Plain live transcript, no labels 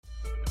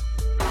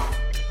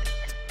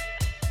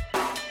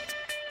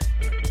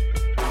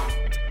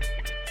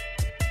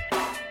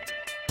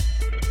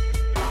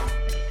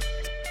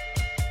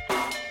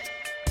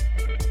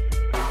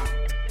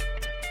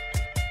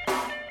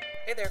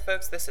there,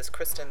 folks. This is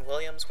Kristen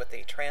Williams with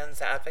the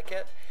Trans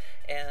Advocate,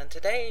 and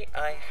today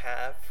I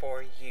have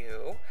for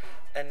you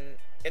an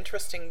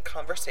interesting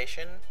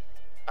conversation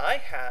I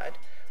had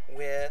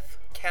with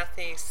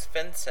Kathy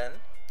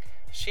Svensson.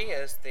 She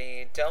is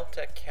the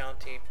Delta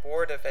County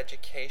Board of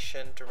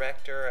Education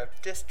Director of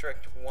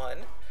District 1.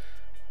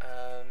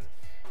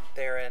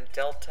 They're in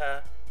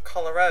Delta,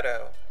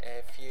 Colorado.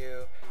 If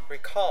you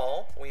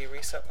recall, we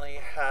recently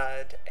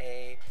had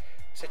a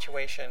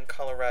situation in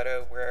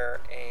Colorado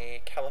where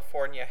a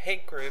California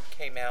hate group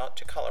came out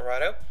to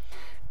Colorado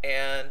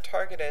and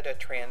targeted a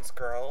trans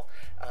girl,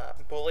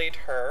 bullied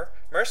her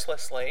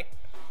mercilessly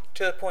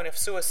to the point of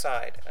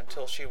suicide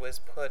until she was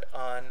put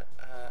on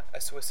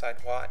a suicide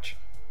watch.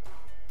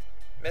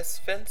 Miss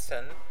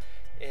Svensson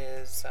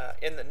is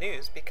in the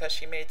news because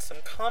she made some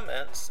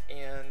comments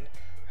in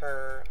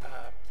her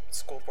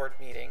school board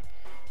meeting.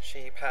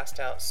 She passed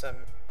out some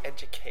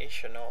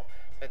educational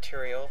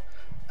material.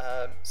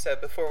 So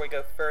before we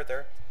go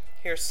further,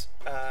 here's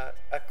a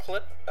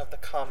clip of the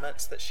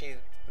comments that she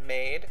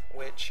made,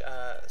 which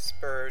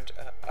spurred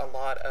a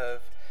lot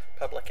of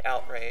public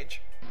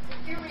outrage.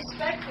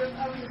 Irrespective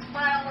of his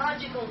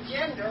biological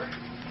gender,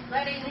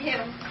 letting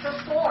him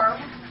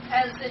perform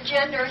as the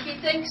gender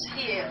he thinks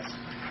he is,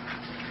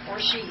 or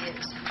she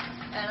is.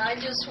 And I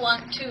just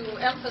want to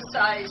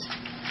emphasize,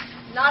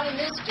 not in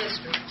this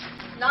district,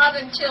 not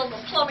until the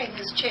plumbing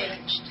is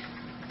changed.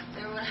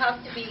 There would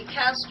have to be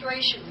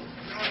castration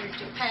in order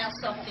to pass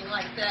something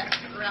like that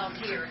around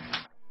here.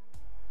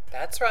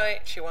 That's right.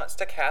 She wants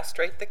to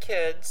castrate the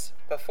kids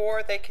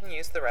before they can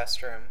use the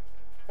restroom.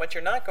 What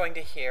you're not going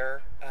to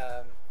hear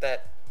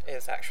that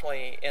is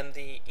actually in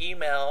the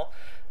email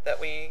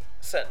that we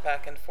sent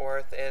back and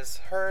forth is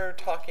her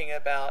talking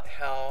about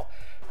how,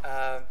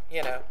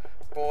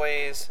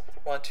 boys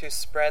want to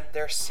spread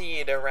their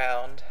seed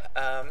around,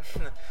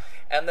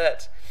 and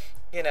that,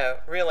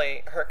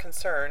 really her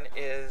concern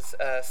is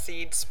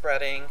seed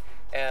spreading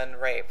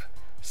and rape.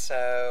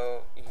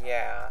 So,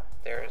 yeah,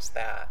 there's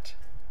that.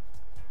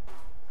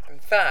 In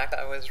fact,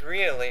 I was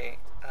really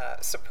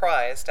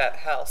surprised at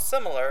how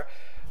similar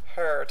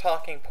her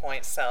talking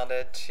points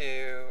sounded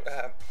to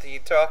the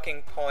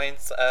talking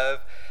points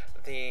of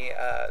the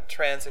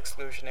trans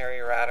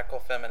exclusionary radical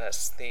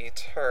feminists, the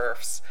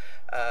TERFs.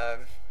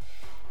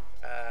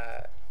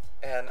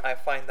 And I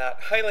find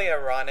that highly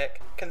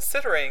ironic,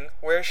 considering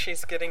where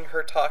she's getting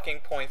her talking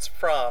points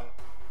from.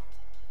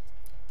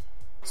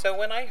 So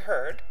when I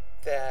heard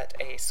that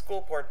a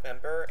school board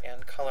member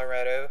in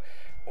Colorado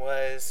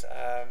was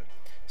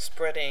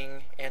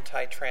spreading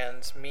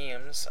anti-trans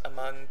memes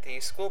among the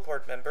school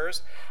board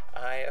members,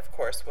 I, of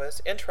course,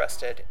 was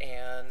interested,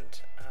 and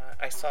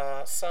I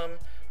saw some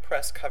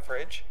press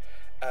coverage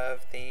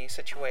of the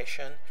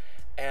situation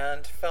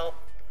and felt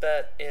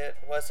that it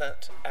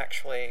wasn't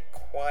actually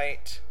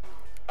quite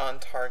on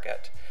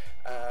target.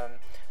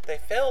 They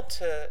failed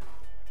to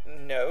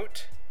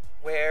note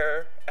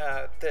where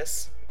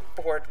this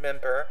board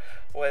member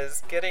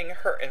was getting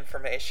her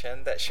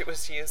information that she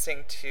was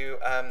using to,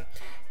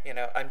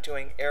 I'm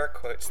doing air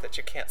quotes that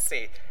you can't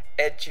see,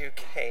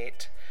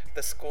 educate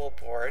the school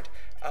board.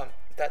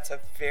 That's a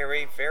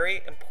very,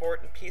 very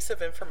important piece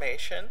of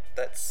information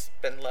that's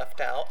been left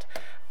out.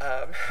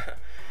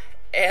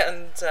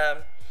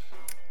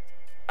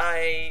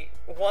 I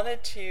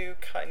wanted to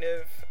kind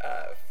of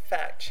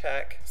fact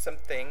check some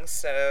things,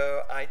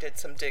 so I did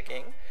some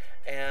digging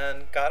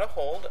and got a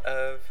hold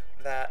of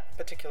that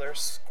particular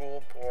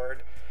school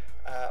board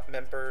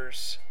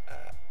member's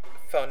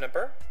phone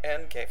number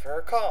and gave her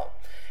a call.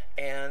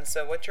 And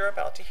so what you're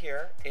about to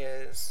hear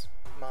is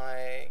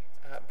my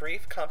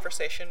brief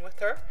conversation with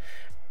her,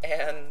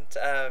 and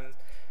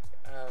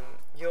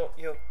you'll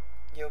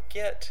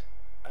get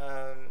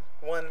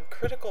one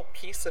critical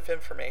piece of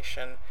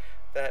information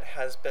that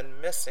has been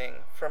missing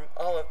from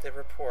all of the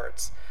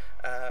reports,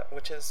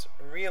 which is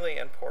really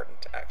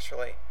important,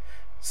 actually.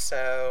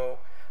 So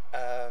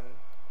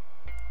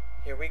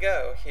here we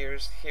go.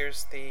 Here's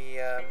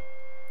the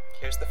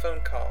phone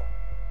call.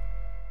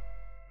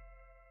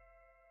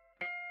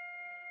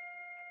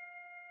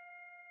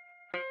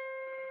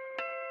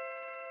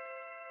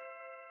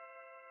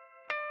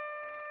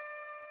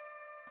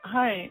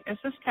 Hi, is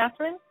this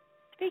Catherine?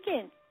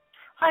 Speaking.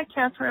 Hi,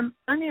 Catherine.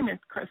 My name is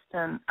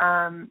Kristen,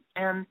 and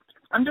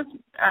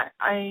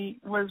I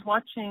was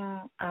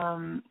watching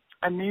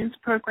a news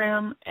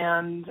program,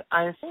 and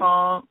I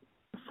saw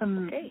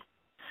some. Okay.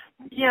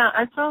 Yeah,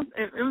 I saw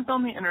it was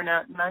on the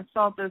internet, and I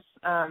saw this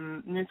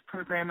news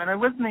program, and I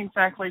wasn't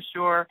exactly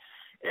sure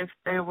if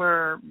they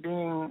were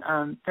being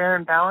fair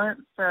and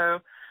balanced.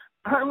 So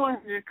I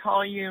wanted to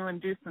call you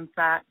and do some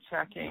fact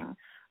checking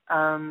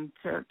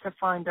to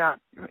find out,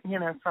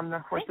 from the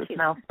horse's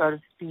mouth, so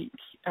to speak.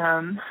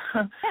 Yeah,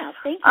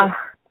 thank you.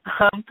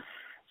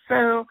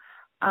 So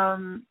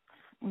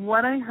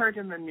what I heard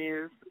in the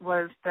news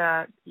was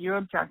that you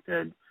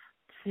objected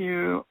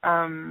to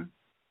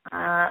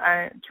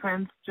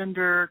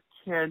transgender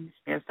kids.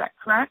 Is that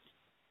correct?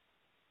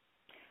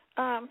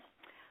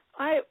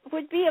 I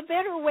would be a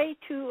better way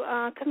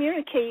to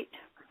communicate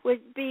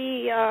would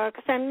be,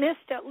 because I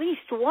missed at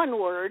least one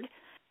word,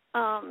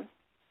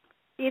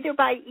 either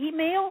by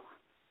email.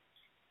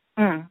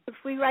 If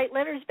we write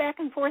letters back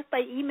and forth by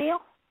email.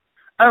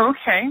 Oh,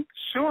 okay,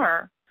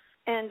 sure.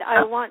 And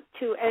I want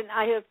to, and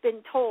I have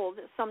been told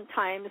that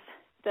sometimes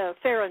the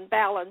fair and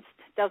balanced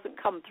doesn't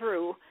come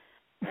through,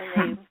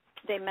 and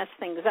they mess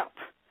things up.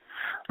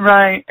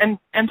 Right, and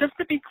just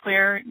to be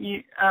clear,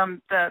 you,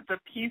 the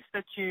piece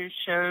that you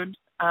showed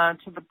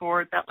to the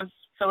board, that was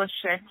Phyllis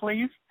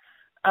Schlafly's.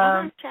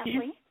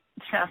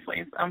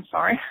 Schlafly's. I'm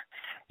sorry.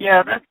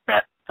 Yeah,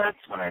 that's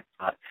what I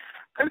thought.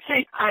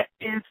 Okay,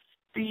 is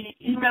the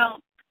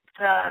email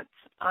that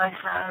I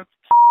have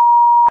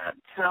at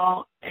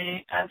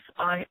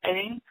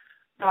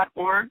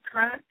tellasia.org,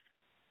 correct?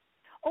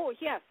 Oh,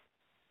 yes.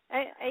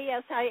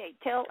 ASIA,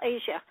 Tell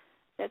Asia.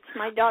 That's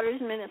my daughter's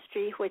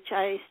ministry, which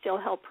I still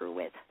help her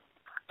with.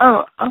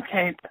 Oh,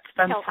 okay. That's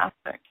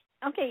fantastic.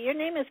 Okay, your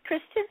name is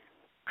Kristen?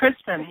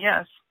 Kristen,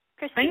 yes.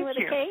 Kristen Thank with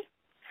you. a K?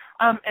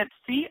 It's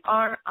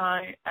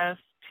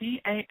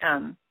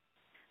Christan.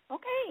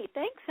 Okay,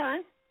 thanks,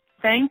 hon.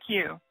 Thank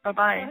you.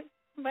 Bye-bye.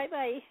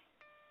 Bye-bye.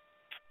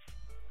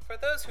 For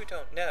those who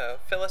don't know,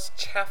 Phyllis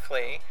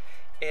Schlafly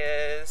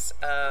is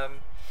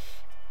an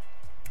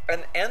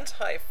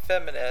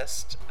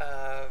anti-feminist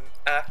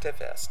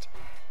activist,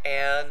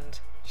 and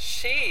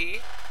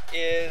she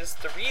is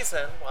the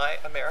reason why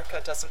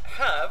America doesn't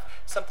have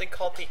something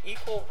called the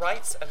Equal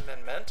Rights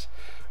Amendment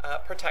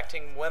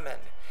protecting women.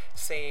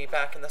 See,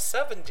 back in the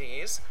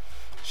 70s,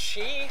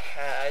 she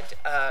had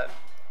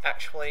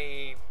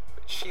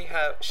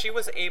she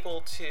was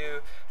able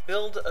to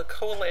build a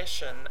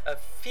coalition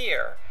of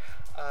fear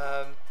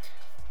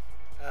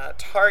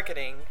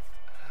targeting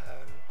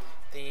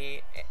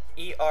the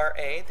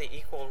ERA, the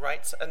Equal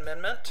Rights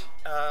Amendment.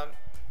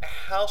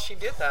 How she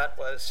did that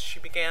was she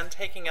began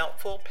taking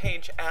out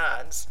full-page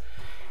ads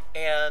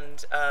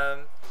and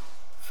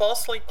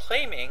falsely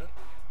claiming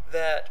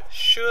that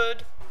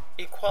should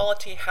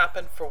equality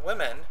happen for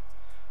women,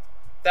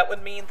 that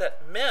would mean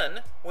that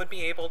men would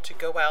be able to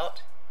go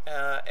out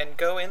and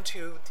go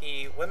into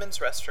the women's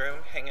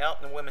restroom, hang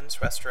out in the women's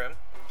restroom.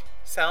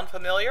 Sound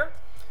familiar?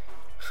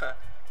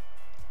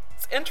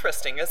 It's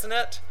interesting, isn't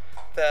it,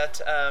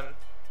 that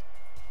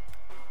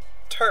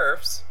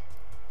TERFs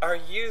are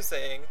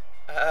using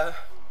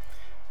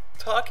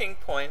talking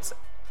points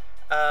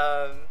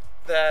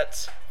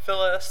that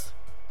Phyllis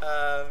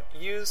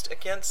used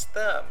against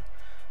them.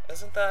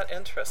 Isn't that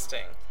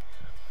interesting?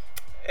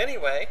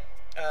 Anyway,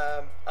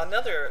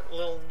 another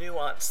little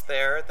nuance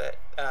there that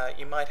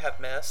you might have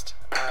missed.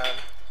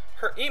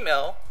 Her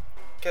email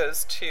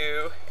goes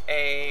to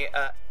an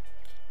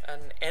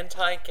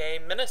anti-gay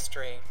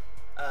ministry,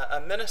 a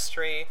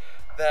ministry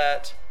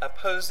that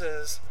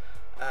opposes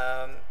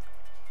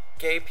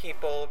gay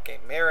people, gay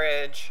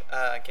marriage,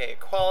 gay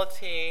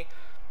equality.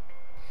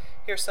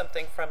 Here's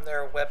something from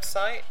their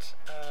website.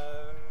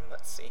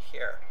 Let's see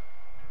here.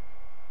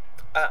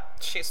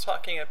 She's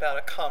talking about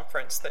a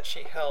conference that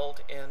she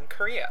held in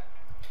Korea.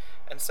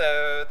 And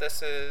so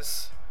this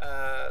is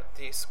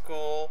the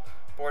school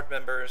board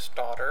member's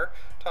daughter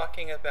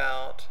talking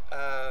about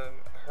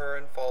her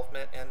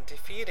involvement in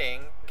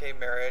defeating gay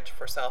marriage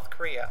for South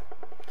Korea.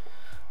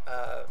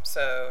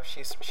 So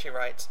she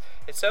writes,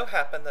 "It so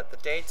happened that the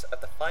dates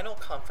of the final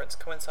conference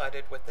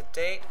coincided with the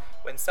date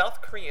when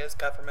South Korea's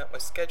government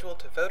was scheduled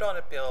to vote on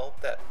a bill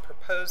that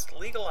proposed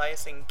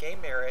legalizing gay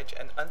marriage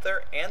and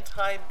other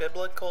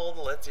anti-biblical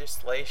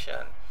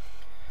legislation.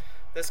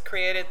 This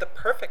created the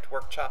perfect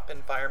workshop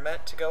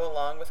environment to go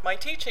along with my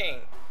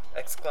teaching!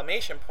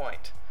 Exclamation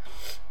point.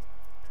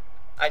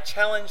 I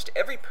challenged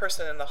every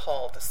person in the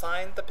hall to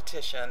sign the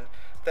petition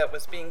that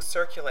was being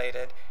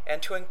circulated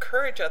and to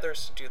encourage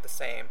others to do the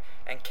same,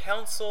 and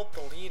counseled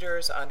the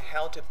leaders on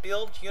how to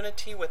build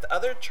unity with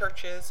other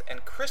churches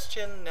and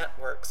Christian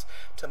networks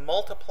to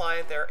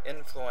multiply their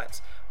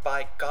influence.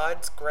 By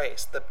God's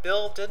grace, the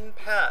bill didn't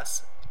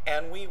pass,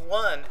 and we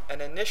won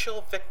an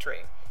initial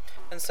victory."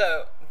 And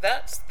so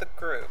that's the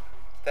group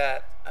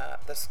that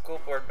the school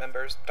board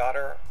member's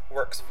daughter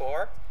works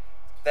for,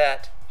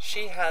 that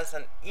she has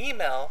an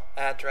email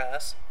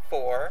address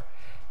for,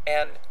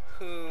 and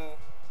who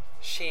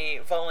she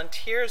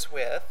volunteers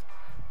with.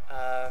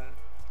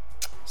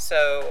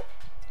 So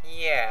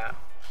yeah,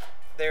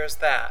 there's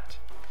that.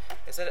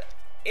 Is it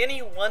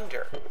any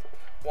wonder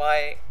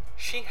why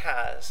she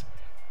has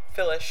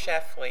Phyllis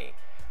Schlafly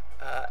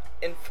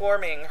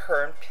informing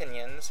her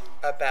opinions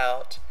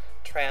about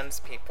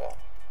trans people?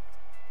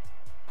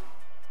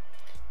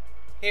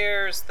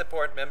 Here's the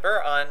board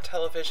member on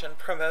television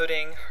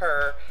promoting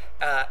her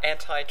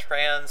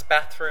anti-trans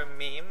bathroom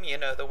meme, you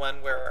know, the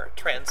one where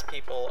trans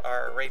people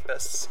are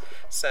rapists.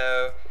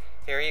 So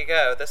here you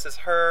go. This is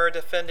her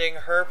defending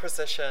her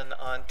position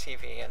on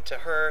TV, and to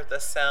her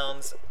this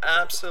sounds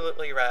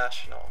absolutely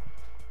rational.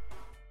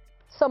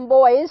 Some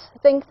boys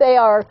think they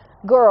are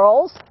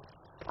girls.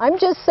 I'm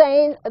just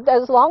saying that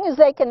as long as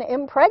they can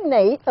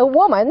impregnate a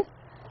woman,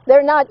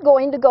 they're not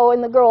going to go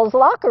in the girls'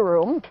 locker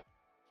room.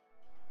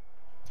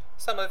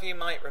 Some of you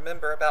might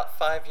remember about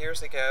 5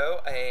 years ago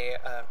a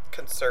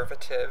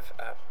conservative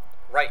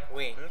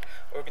right-wing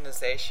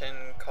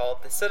organization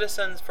called the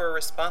Citizens for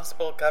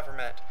Responsible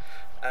Government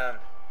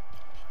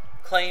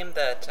claimed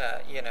that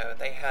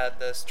they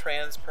had this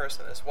trans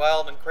person, this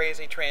wild and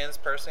crazy trans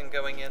person,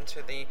 going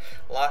into the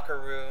locker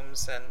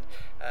rooms and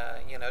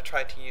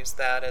tried to use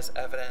that as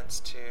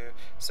evidence to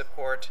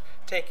support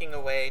taking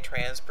away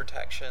trans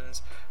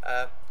protections.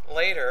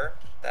 Later,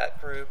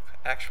 that group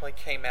actually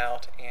came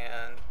out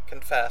and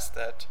confessed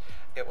that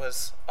it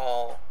was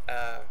all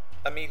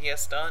a media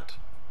stunt.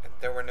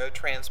 There were no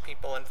trans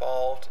people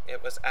involved.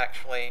 It was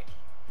actually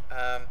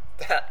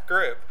that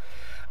group.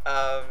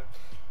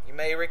 You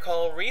may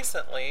recall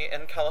recently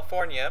in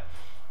California,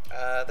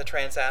 the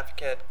Trans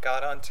Advocate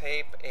got on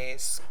tape a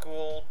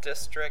school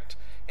district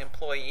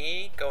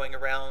employee going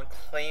around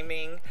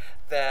claiming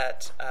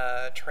that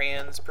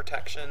trans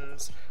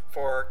protections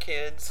for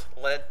kids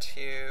led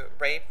to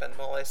rape and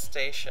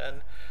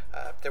molestation.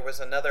 There was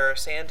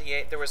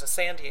a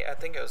San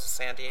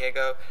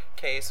Diego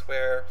case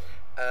where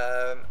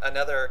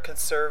another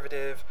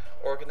conservative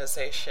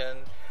organization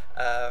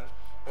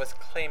was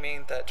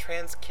claiming that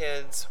trans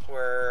kids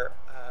were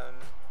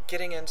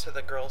getting into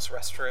the girls'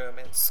 restroom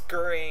and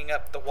scurrying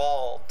up the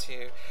wall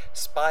to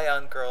spy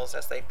on girls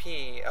as they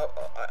pee.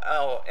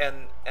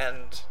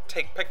 And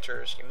take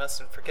pictures. You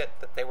mustn't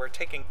forget that they were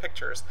taking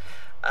pictures.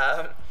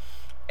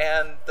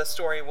 And the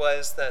story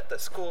was that the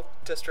school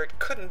district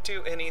couldn't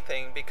do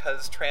anything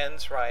because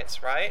trans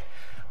rights, right?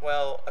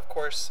 Well, of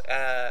course,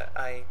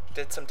 I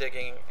did some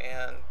digging,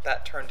 and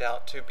that turned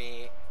out to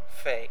be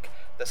fake.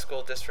 The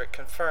school district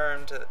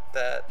confirmed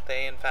that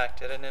they, in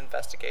fact, did an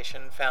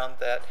investigation, found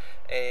that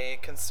a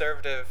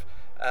conservative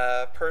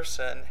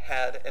person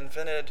had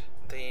invented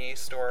the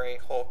story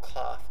whole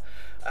cloth.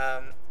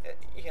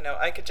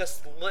 I could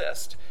just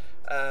list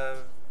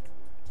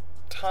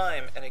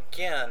time and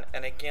again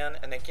and again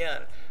and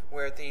again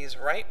where these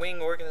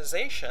right-wing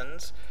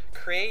organizations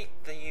create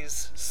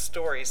these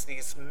stories,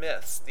 these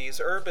myths,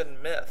 these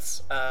urban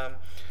myths,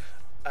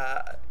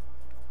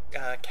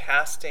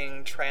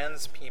 casting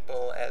trans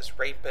people as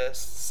rapists,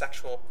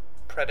 sexual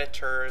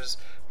predators,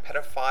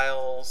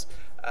 pedophiles.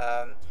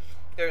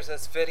 There's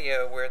this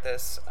video where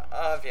this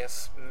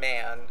obvious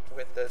man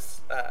with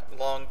this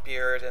long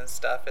beard and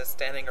stuff is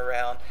standing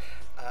around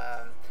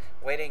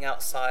waiting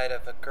outside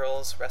of a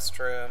girl's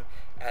restroom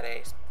at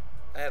it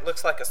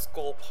looks like a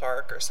school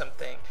park or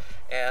something,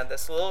 and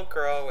this little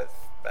girl with,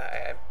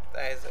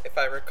 if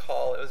I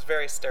recall, it was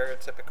very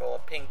stereotypical, a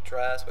pink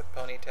dress with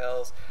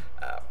ponytails,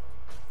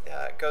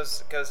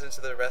 goes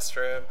into the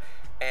restroom,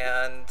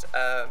 and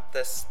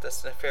this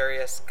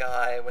nefarious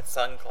guy with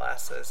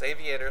sunglasses,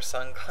 aviator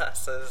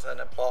sunglasses, and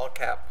a ball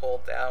cap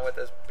pulled down with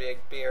his big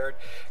beard,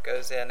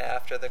 goes in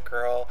after the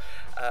girl,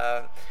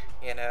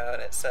 and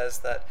it says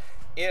that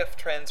if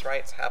trans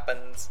rights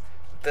happens,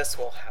 this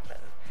will happen.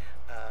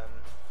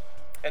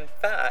 In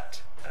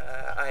fact,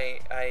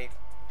 I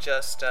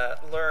just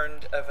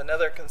learned of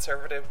another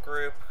conservative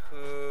group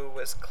who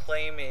was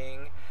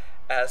claiming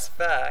as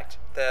fact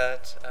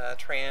that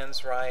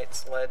trans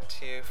rights led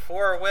to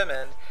 4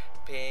 women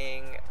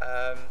being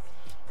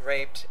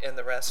raped in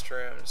the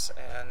restrooms,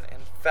 and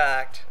in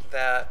fact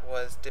that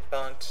was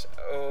debunked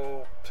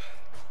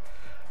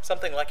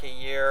something like a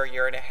year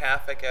and a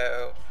half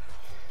ago.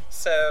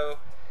 So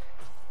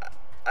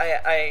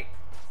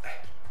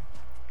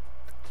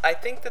I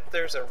think that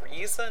there's a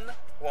reason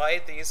why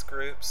these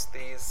groups,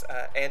 these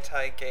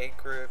anti-gay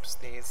groups,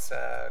 these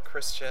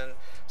Christian,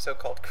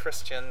 so-called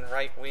Christian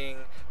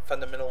right-wing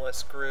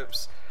fundamentalist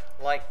groups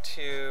like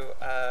to,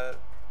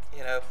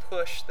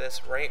 push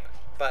this rape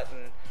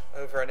button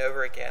over and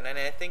over again. And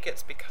I think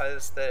it's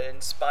because that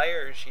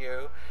inspires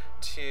you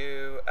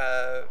to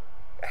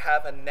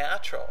have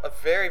a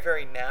very,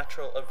 very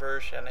natural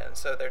aversion. And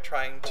so they're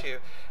trying to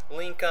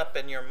link up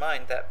in your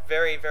mind that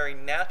very, very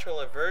natural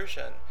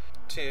aversion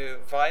to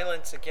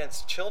violence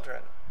against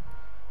children,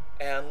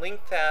 and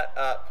link that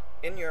up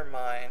in your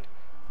mind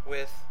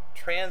with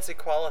trans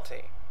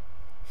equality.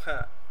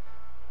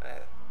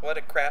 What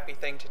a crappy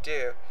thing to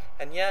do.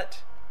 And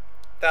yet,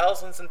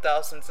 thousands and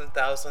thousands and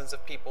thousands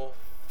of people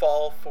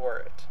fall for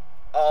it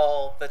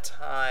all the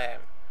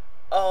time.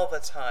 All the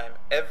time.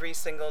 Every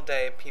single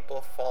day, people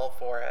fall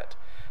for it.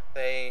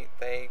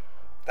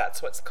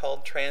 That's what's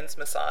called trans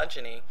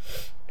misogyny.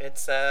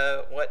 It's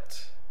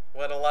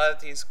what a lot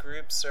of these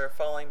groups are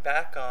falling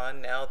back on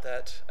now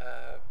that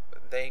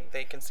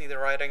they can see the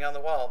writing on the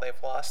wall. They've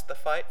lost the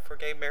fight for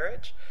gay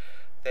marriage.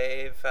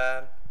 They've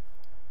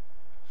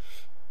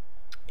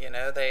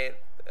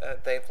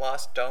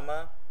lost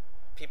DOMA.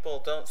 People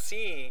don't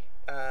see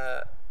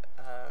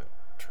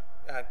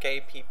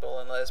gay people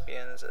and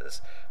lesbians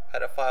as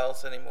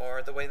pedophiles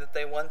anymore the way that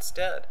they once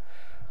did.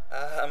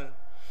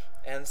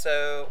 And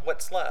so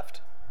what's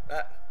left?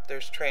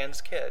 There's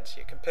trans kids.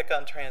 You can pick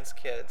on trans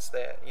kids.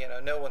 That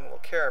no one will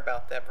care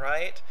about them,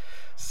 right?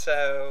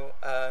 So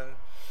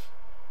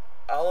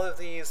all of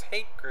these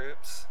hate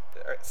groups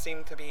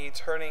seem to be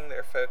turning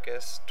their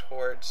focus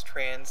towards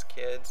trans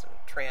kids and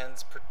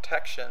trans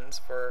protections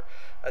for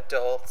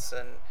adults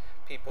and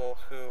people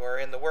who are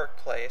in the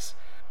workplace.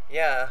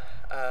 Yeah,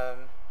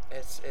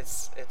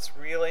 it's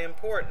really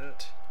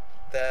important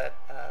that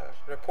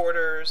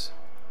reporters,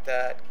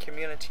 that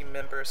community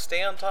members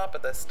stay on top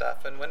of this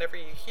stuff. And whenever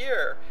you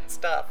hear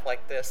stuff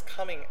like this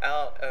coming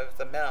out of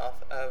the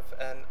mouth of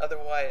an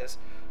otherwise,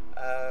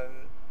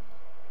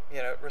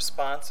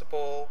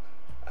 responsible,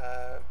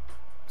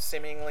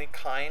 seemingly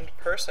kind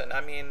person.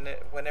 I mean,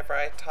 whenever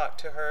I talked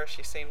to her,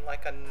 she seemed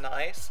like a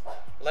nice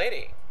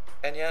lady.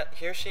 And yet,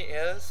 here she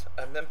is,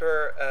 a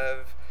member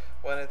of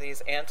one of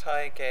these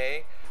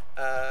anti-gay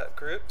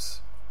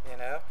groups,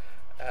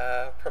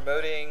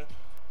 promoting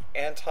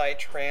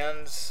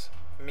anti-trans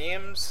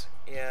memes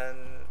in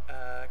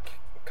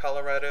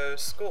Colorado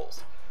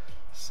schools.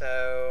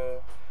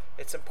 So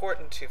it's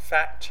important to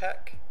fact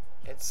check.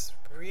 It's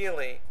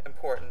really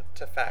important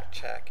to fact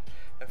check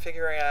and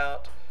figuring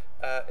out,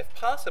 if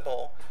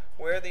possible,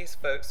 where these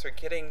folks are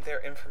getting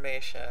their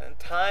information.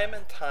 Time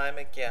and time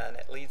again,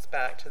 it leads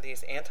back to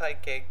these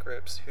anti-gay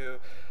groups who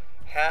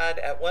had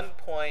at one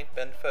point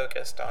been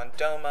focused on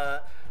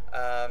DOMA,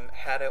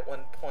 had at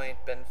one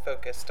point been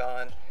focused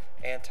on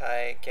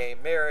anti-gay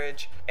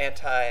marriage,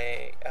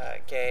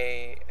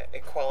 anti-gay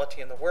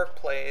equality in the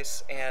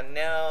workplace, and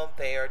now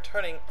they are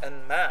turning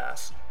en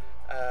masse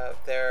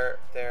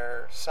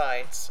their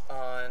sights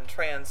on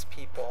trans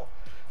people.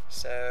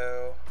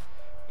 So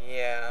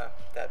yeah,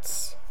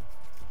 it's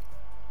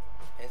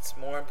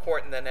more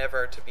important than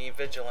ever to be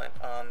vigilant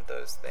on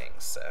those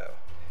things. So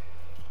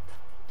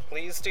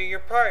please do your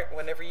part.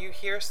 Whenever you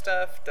hear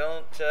stuff,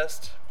 don't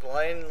just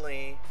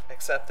blindly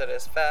accept it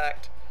as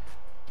fact.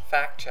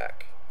 Fact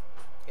check.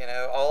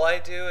 All I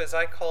do is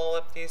I call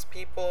up these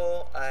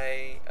people,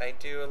 I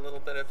do a little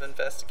bit of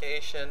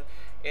investigation.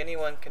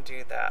 Anyone can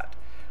do that.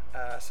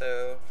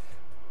 So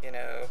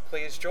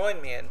please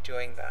join me in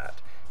doing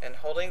that and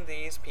holding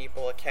these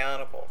people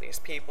accountable. These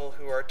people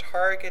who are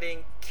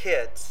targeting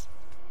kids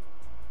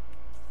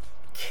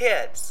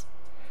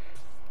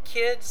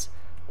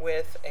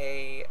with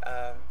a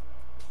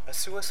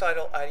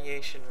suicidal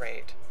ideation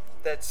rate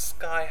that's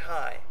sky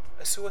high,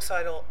 a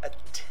suicidal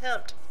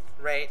attempt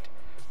rate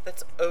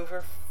that's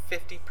over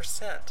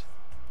 50%.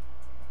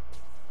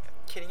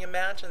 Can you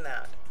imagine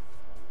that?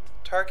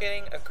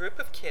 Targeting a group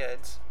of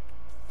kids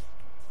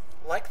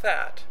like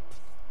that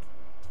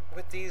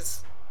with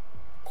these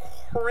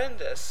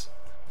horrendous,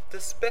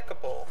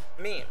 despicable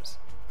memes,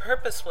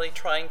 purposefully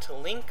trying to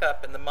link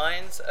up in the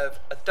minds of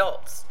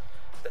adults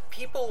that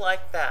people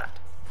like that,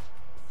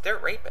 they're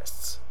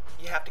rapists.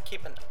 You have to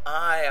keep an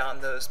eye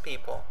on those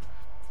people.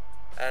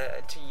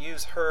 To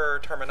use her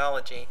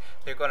terminology,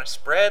 they're going to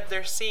spread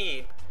their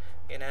seed.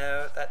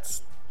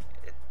 That's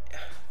it.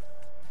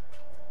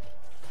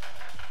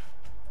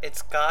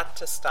 It's got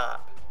to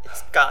stop.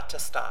 It's got to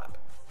stop.